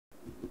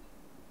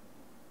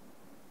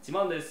ち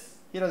まんで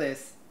す。ひろで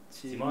す。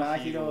ちま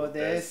ひろ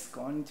です。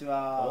こんにち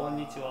は。こん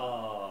にち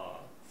は。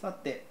さ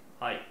て、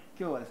はい。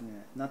今日はです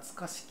ね、懐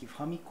かしきフ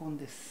ァミコン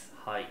です。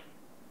はい。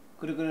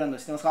クルクルランド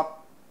知ってますか？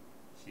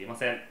知りま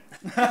せん。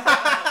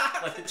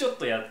ちょっ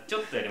とやり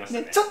まし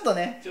たね。ちょっと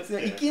ね、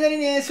いきなり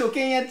ね、初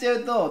見やっちゃ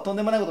うととん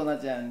でもないことにな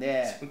っちゃうん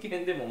で。初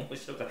見でも面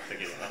白かった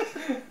けど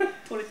な。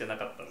取れてな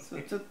かったんです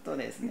ね。ちょっと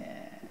です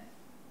ね、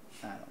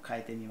変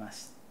えてみま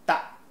し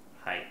た。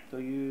はい。と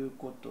いう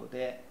こと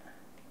で、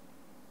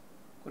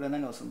これは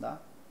何をするんだ？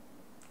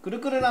クル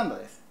クルランド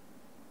です。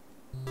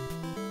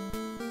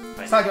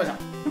はい、さあ来ました。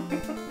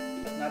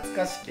懐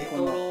かしきこ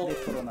のレ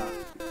トロな。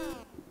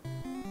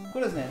こ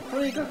れですね、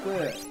とにかく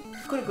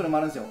くるくる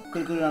回るんですよ。ク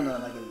ルクルランドな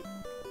だけに。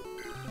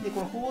で、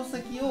この宝石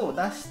を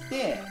出し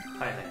て、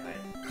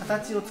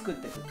形を作っ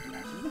ていくっていう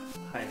話です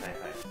ね。はいはいはい。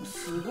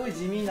すごい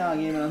地味な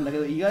ゲームなんだけ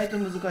ど、意外と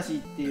難しい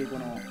っていうこ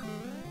の。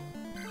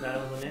なる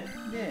ほどね。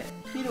で、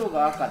ヒロ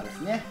が赤で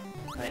すね。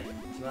はい。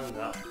一番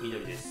が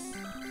緑です。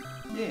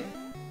で、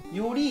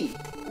より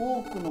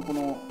多くのこ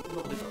の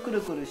くる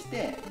くるし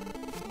て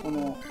こ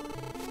の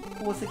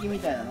宝石み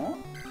たいなの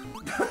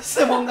どうし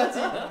てもん勝ち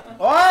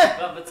おい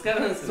ぶつか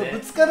るんですね。そう、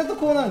ぶつかると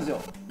こうなるんですよ。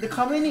で、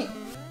壁に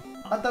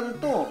当たる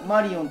と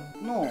マリオの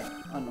こ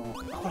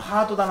れ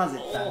ハートだな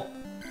絶対。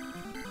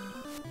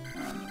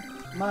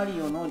マリ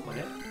オのジ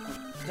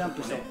ャン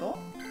プした音ど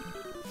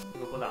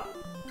こだ。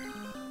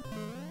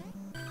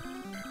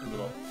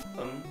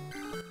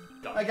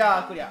あ、じ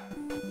ゃあクリア。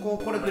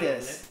これクリア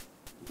です。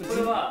こ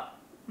れは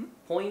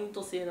ポイン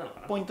ト制なのか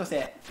な。ポイント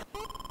制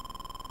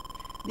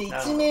で、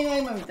一面が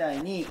今みた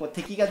いにこう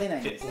敵が出な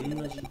いんですよ。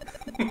同じ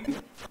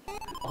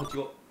あ、違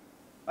う。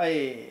は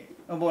い、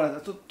ボーナ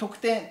ス得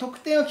点を競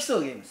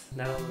うゲームです。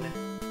なるほどね。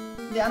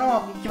で、来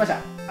まし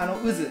た。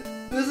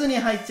渦に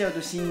入っちゃう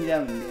と死んじゃ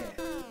うんで。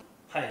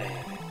はいはいはい。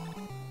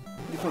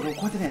で、こうや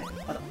ってね、こ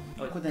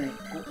うやってね、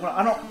ほ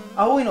ら、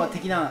青いのは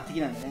敵なんで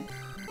ね。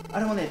あ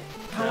れもね、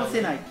倒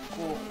せない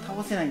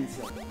んです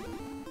よ。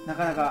な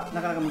かなか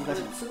難し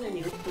い。常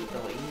に打っといた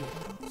方がいいの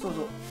かな。そう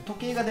そう、時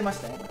計が出まし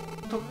たね。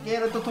や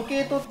ると時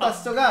計取った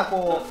人が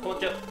こう止まっ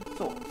ちゃう。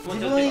そう、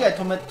自分以外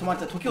止まっ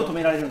ちゃう。時を止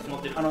められるんですよ。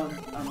ジ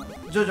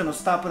ョジョの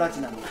スタープラチ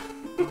ナの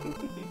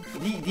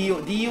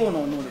DO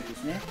の能力で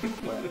すね。こ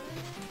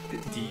れ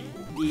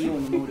DO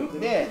の能力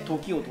で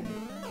時を止める。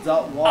ザ・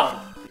ワール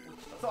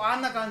ド。そう、あ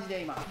んな感じ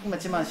で今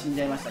チマン死ん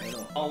じゃいましたけど、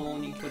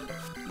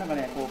なんか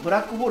ね、こうブラ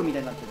ックホールみた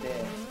いになって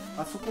て、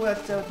あそこをや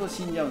っちゃうと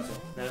死んじゃうんです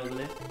よ。なるほど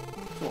ね。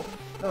そう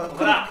だ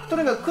からと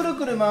にかくくる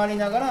くる回り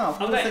ながら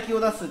宝石を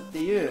出すって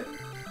いう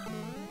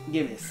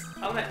ゲームです。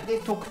危ない。で、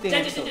得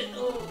点を競う。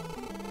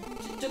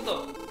ちょっと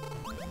こ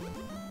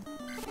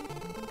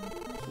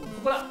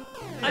こだ。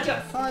あ、違う。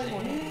最後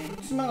に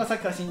チマンがさっ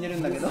きから死んでる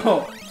んだけど、あ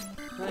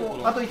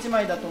と1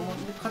枚だと思う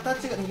んで、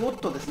形がヨッ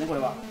トですね。こ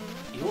れは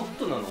ヨッ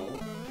トなの？こ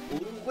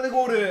こで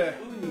ゴール。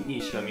運に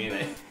しか見えな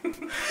い。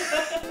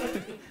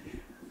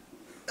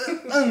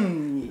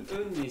運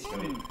にしか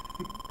見えない。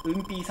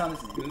運ピーさんで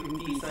すね。運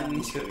ピーさん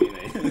にしか見えな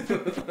い。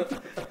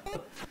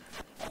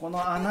こ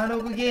のアナ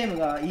ログゲーム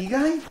が意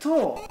外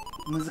と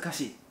難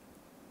しい。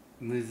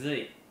むず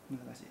い。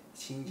難しい。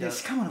死んじゃう。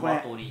しかもこ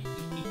れこれ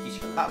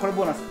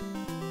ボーナス。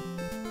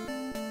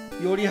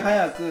より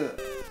早く。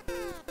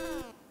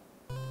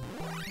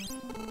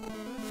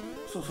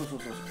そう。なるほ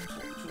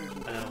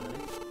ど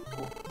ね。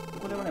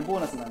これはね、ボ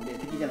ーナスなんで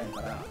敵じゃない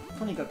から、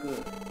とにかく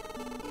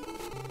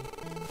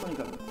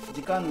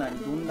時間内に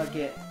どんだ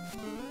け。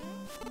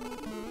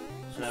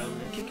なるほど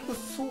ね。結局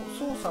操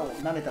作を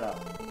慣れたら。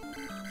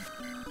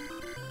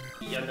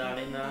いや、慣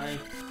れない。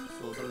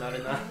操作慣れ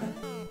ない。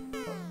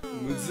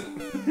むずっ。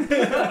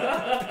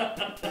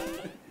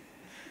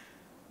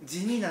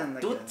地味なんだ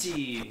けど。どっち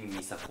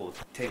にさ、こう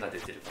手が出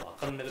てるか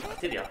分かんなくて、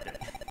手でやってる。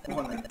分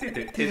かんない。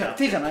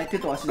手じゃない？手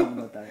と足だもん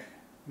だってあれ。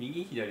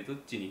右左どっ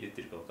ちに出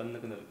てるか分かんな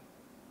くなる。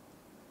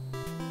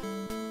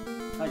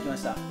はい、来ま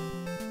した。は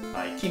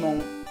い。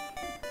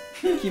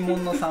鬼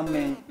門の3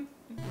面。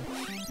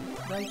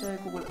大体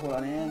ここでほら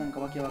ね、なんか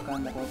わけわか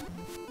んない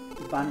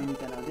バネみ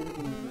たいなのが出て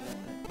くるんですよ。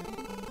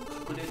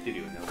隠れてる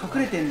よね。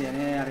隠れてんだよ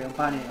ね、あれ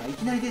バネがい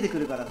きなり出てく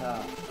るからさ、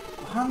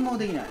反応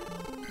できない。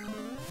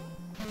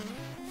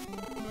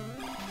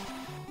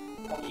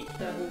行き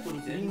たい方向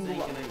に全然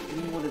行けない。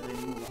リンゴ出てる。リ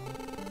ンゴ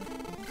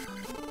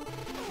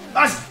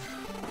がよし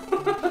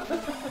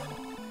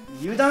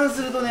油断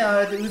するとね、あ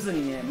あやって渦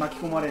にね巻き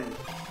込まれる。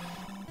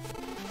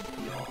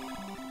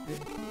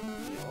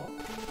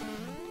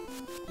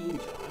いいんじゃ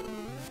ない？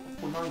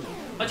これないの？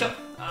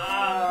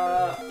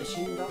あ、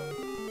死んだ。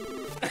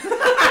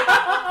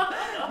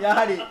や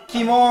はり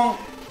鬼門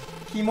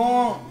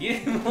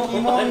の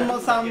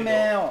3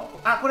名を。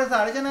あ、これ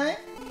さ、あれじゃない？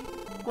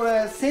こ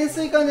れ潜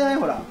水艦じゃない？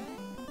ほら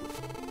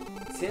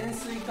潜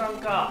水艦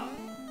か。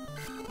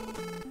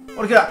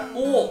俺来た。お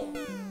お、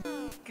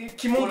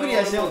鬼門クリ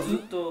アしよう。ずっ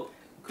と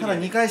ただ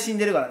2回死ん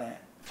でるから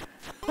ね。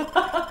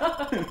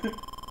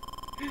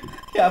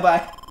やば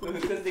い。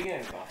できない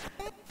のか。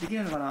でき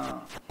ないのか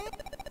な。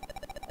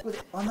ここで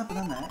ワンナップ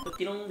なんない？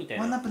ピロンみたい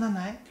な。ワンナップなん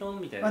ない？ピロ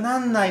ンみたいな。な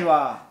んない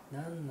わ。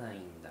なんないん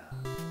だ。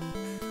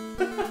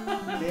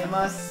出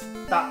まし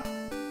た。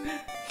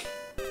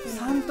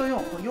3と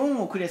4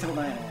をクリアしたこ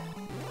とないよね。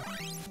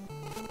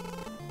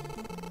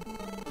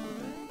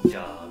じ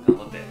ゃあ頑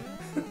張って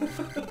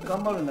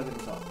頑張るんだけど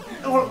さ、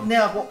ほらね、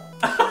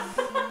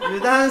油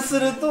断す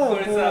るとこ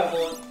れさ、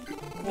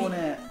もう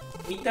ね、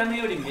見た目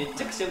よりめ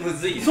ちゃくちゃむ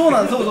ずい。そう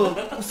なんです、そ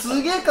う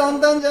すげえ簡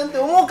単じゃんって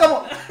思うかも。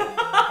ほ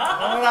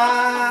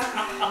ら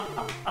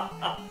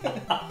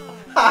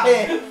はい、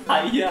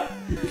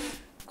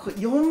これ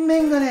4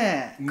面が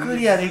ねク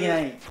リアできな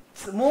い。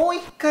もう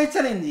一回チ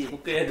ャレンジ。もう一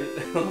回やる。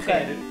もう一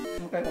回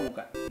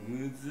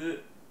む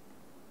ず。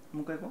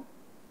もう一回行こ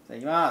う。じゃあい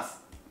きます。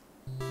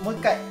もう一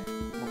回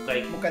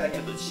だけ。ち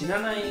ょっと死な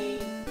ない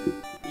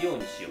よう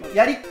にしよう。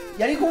やり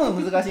込む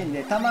の難しいん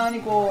で、たま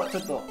にこうちょ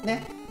っと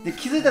ね、で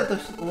気づいたと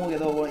思うけ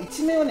ど、これ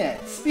一面は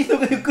ねスピード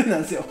がゆっくりな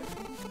んですよ。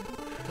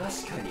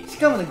確かに。し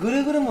かもね、ぐ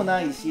るぐるも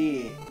ない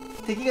し、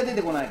敵が出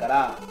てこないか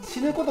ら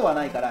死ぬことは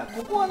ないから、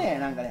ここはね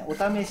なんかねお試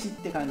しっ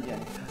て感じや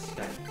ね。確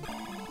かに。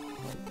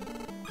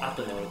あ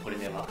とね、俺これ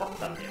ね分かっ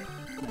たんだよ。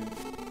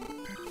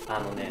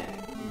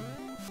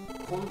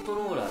コント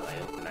ローラーが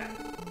良くない。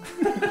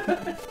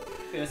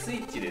スイ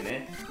ッチで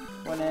ね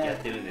これねやっ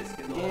てるんです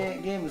けど、ゲ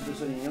ームする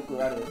人によ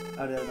くある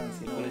あれなんで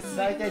すけど、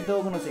大体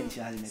道具のせいにし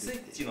始める。スイ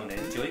ッチのね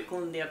ジョイコ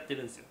ンでやって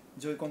るんですよ。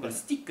ジョイコンこれ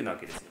スティックなわ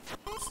けですよ。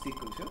スティッ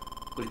クでしょ。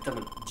これ多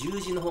分十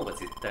字の方が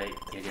絶対や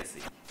りやす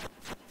い。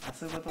あ、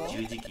そういうこと。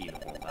十字キーの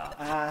方が、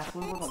ああそ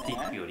ういうことね。スティ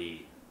ックよ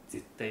り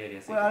絶対やり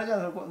やすい。これあれじゃ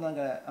ん、なん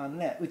か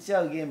打ち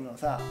合うゲームの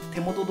さ、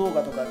手元動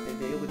画とかって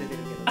よく出てる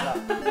けどさ、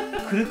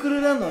クルク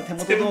ルランドの手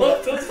元動画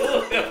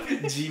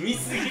地味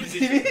すぎる。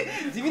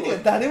地味っていう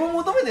か誰も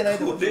求めてない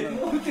と思う。手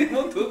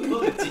元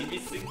動画地味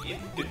すぎる。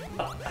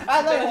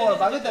あ、なんかもう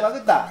バグった。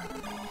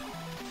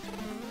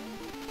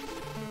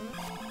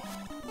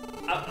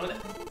あ、危ない。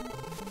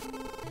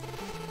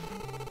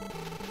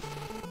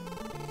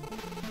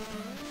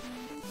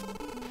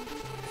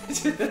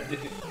ちょっと待って。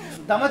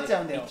黙っち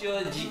ゃうんだよ。一応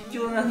実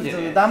況なんだよ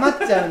ね。黙っ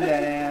ちゃうんだ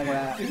よね、こ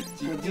れ。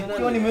実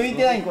況に向い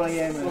てないこの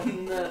ゲーム。そ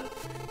んな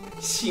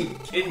真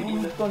剣に。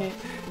本当に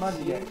マ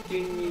ジで。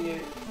真剣に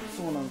ね。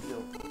そうなんですよ。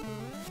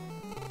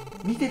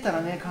見てた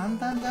らね簡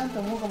単じゃんって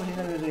思うかもしれ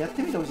ないけど、やっ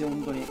てみてほしい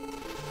本当に。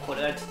こ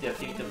れはちょっとやっ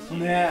てみてほしい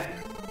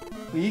ね。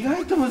意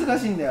外と難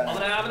しいんだよね。危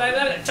ない。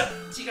違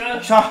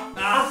う。しゃ。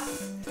あ、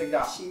来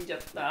た。死んじゃっ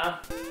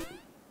た。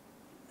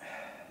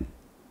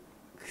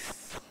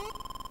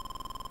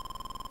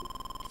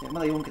ま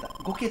だ4桁、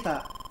5桁。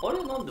あ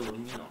れなんで俺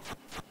2なの？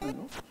何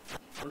の？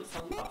俺3、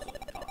あ、そう。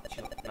あ、違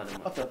う。なんでも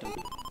ない。あった。なん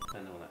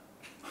でもない。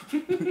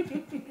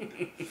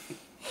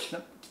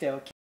来たよ。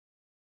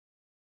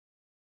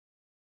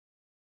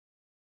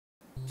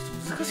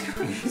難し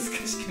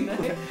くない？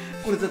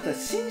これだったら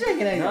死んじゃい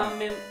けないよ。何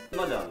面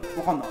まであるの？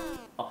わかんない。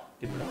あ、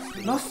でも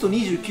ラスト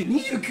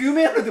29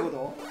面あるってこ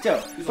と？じゃあ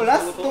これラ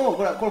スト、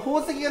これ宝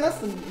石がラ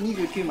スト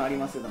29面あり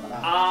ますよだから。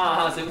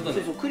ああ、そういうこと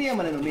ね。そうクリア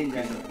までの面じ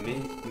ゃないの。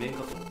面か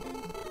と思った。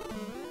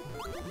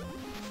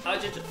あ、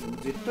ちょ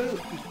絶対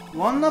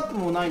ワンナップ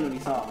もないの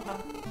にさ、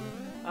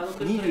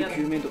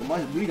29面とかマ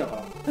ジ無理だか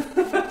ら。あ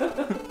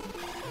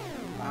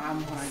あ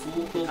もう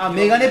ほら、あ、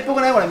メガネっぽく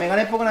ない？これメガ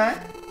ネっぽくない？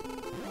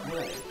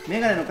メ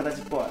ガネの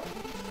形っぽい。ウ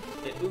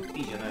ン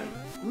ピーじゃない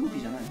の？ウンピ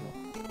ーじゃないの？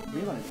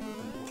メガネだ。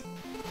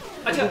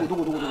あ、違う。ど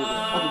こ？あ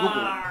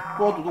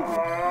とどこ？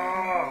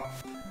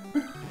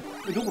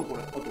どここ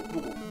れ？あとどこ？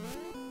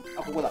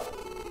あ、ここだ。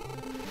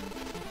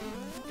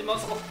でも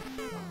そこ。は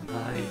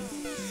い。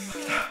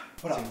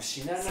ほら、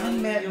3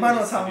面、魔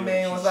の3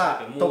面を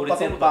さ、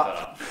突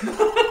破。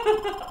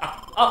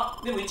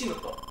あ、でも1になっ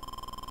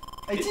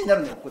た。1にな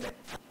るんだよ、ここで。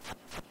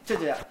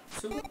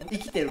生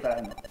きてるから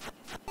今。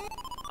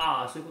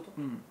ああ、そういうこと？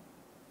うん。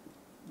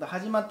だ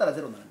始まったら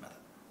0になる。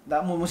ま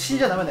だもう死ん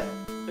じゃダメだよ。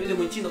で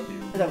も1になってる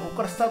よ。だからここ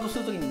からスタートす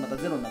るときにまた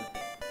0になるっ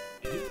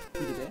て。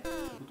見てて。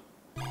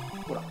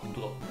ほら。本当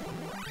だ。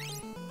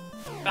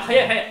あ、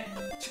早い。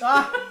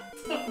あ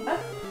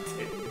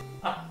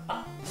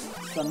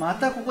さあま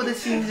たここで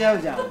死んじゃ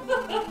うじゃん。ちょっと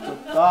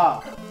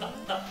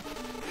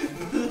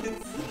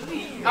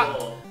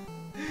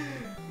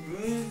む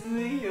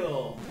ずい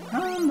よ。な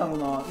んだろう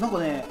な、なんか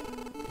ね、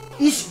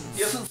吸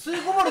い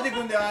込まれてい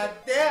くんだよ、あっ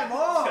ても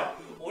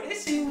う俺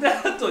死んだ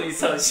後に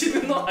さ、死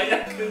ぬの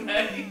早く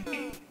ない？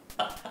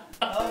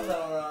なんだ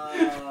ろうな、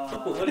あ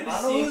の渦に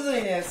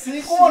ね、吸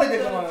い込まれてい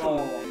くのよ。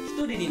一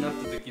人になっ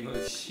た時の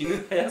死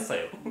ぬ速さ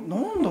よ。な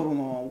んだろう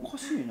な、おか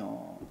しいな。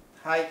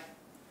はい、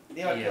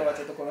では今日は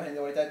ちょっとこの辺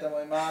で終わりたいと思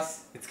いま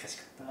す。難し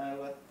かった。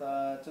よかっ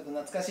た。ちょっと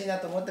懐かしいな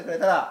と思ってくれ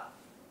たら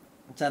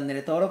チャンネ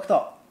ル登録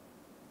と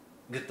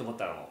グッドボ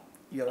タンを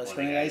よろし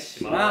くお願い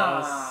し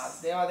ま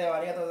す。ではあ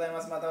りがとうござい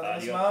ます。またお願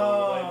いしま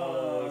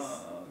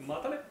す。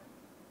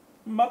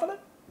またね。